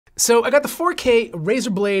So I got the 4K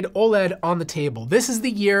Razer Blade OLED on the table. This is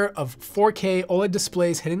the year of 4K OLED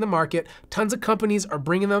displays hitting the market. Tons of companies are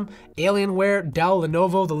bringing them. Alienware, Dell,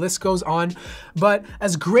 Lenovo, the list goes on. But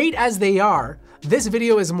as great as they are, this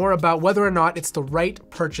video is more about whether or not it's the right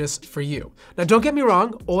purchase for you. Now, don't get me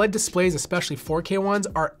wrong, OLED displays, especially 4K ones,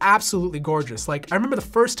 are absolutely gorgeous. Like, I remember the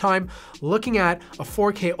first time looking at a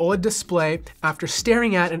 4K OLED display after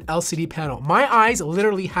staring at an LCD panel. My eyes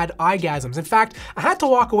literally had eyegasms. In fact, I had to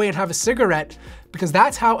walk away and have a cigarette because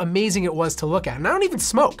that's how amazing it was to look at. And I don't even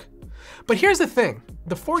smoke. But here's the thing.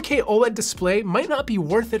 The 4K OLED display might not be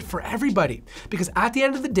worth it for everybody, because at the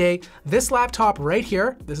end of the day, this laptop right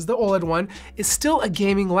here, this is the OLED one, is still a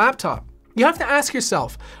gaming laptop. You have to ask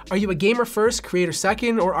yourself, are you a gamer first, creator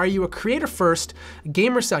second, or are you a creator first,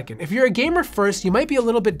 gamer second? If you're a gamer first, you might be a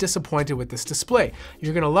little bit disappointed with this display.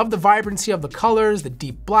 You're gonna love the vibrancy of the colors, the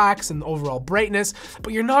deep blacks, and the overall brightness,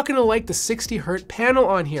 but you're not gonna like the 60 Hz panel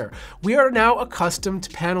on here. We are now accustomed to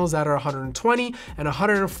panels that are 120 and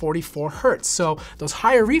 144 Hz, so those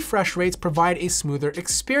higher refresh rates provide a smoother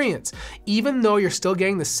experience. Even though you're still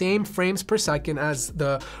getting the same frames per second as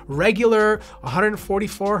the regular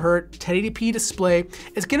 144 Hz 1080p display,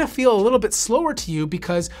 it's gonna feel a little bit slower to you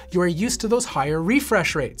because you are used to those higher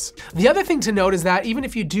refresh rates. The other thing to note is that even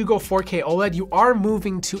if you do go 4K OLED, you are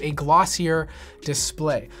moving to a glossier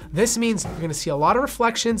display. This means you're gonna see a lot of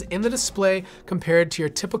reflections in the display compared to your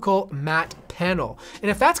typical matte panel.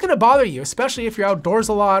 And if that's gonna bother you, especially if you're outdoors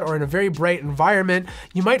a lot or in a very bright environment,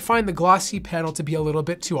 you might find the glossy panel to be a little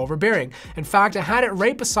bit too overbearing. In fact, I had it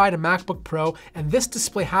right beside a MacBook Pro, and this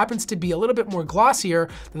display happens to be a little bit more glossier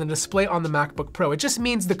than the display on the MacBook Pro. It just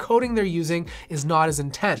means the coating they're using is not as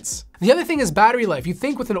intense. The other thing is battery life. You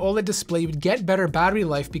think with an OLED display, you would get better battery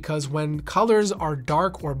life because when colors are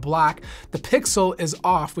dark or black, the pixel is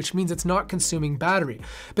off, which means it's not consuming battery.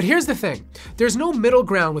 But here's the thing. There's no middle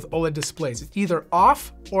ground with OLED displays. It's either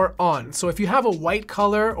off or on. So if you have a white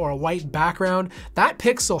color or a white background, that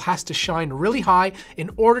pixel has to shine really high in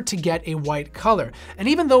order to get a white color. And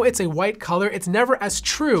even though it's a white color, it's never as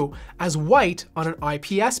true as white on an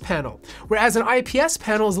IPS panel. Whereas an IPS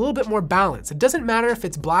panel is a little bit more balanced. It doesn't matter if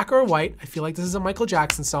it's black or white. I feel like this is a Michael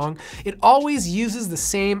Jackson song. It always uses the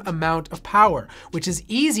same amount of power, which is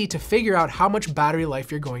easy to figure out how much battery life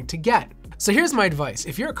you're going to get. So here's my advice.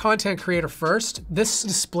 If you're a content creator first, this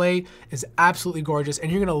display is absolutely gorgeous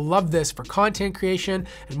and you're gonna love this for content creation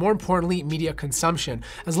and, more importantly, media consumption,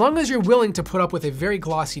 as long as you're willing to put up with a very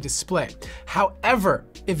glossy display. However,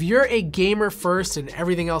 if you're a gamer first and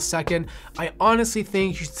everything else second, I honestly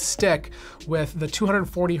think you should stick with the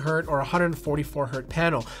 240 Hz or 144 Hz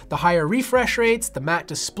panel. The higher refresh rates, the matte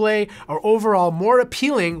display are overall more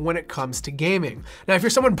appealing when it comes to gaming. Now, if you're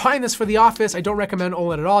someone buying this for the office, I don't recommend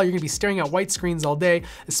OLED at all. You're gonna be staring at white screens all day,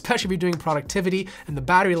 especially if you're doing productivity, and the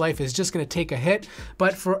battery life is just gonna take a hit.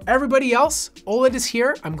 But for everybody else, OLED is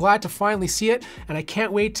here. I'm glad to finally see it, and I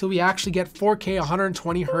can't wait till we actually get 4K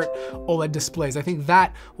 120 Hz OLED displays. I think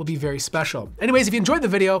that will be very special. Anyways, if you enjoyed the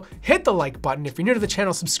video, hit the like button. If you're new to the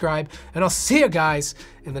channel, subscribe, and I'll see you guys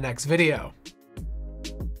in the next video.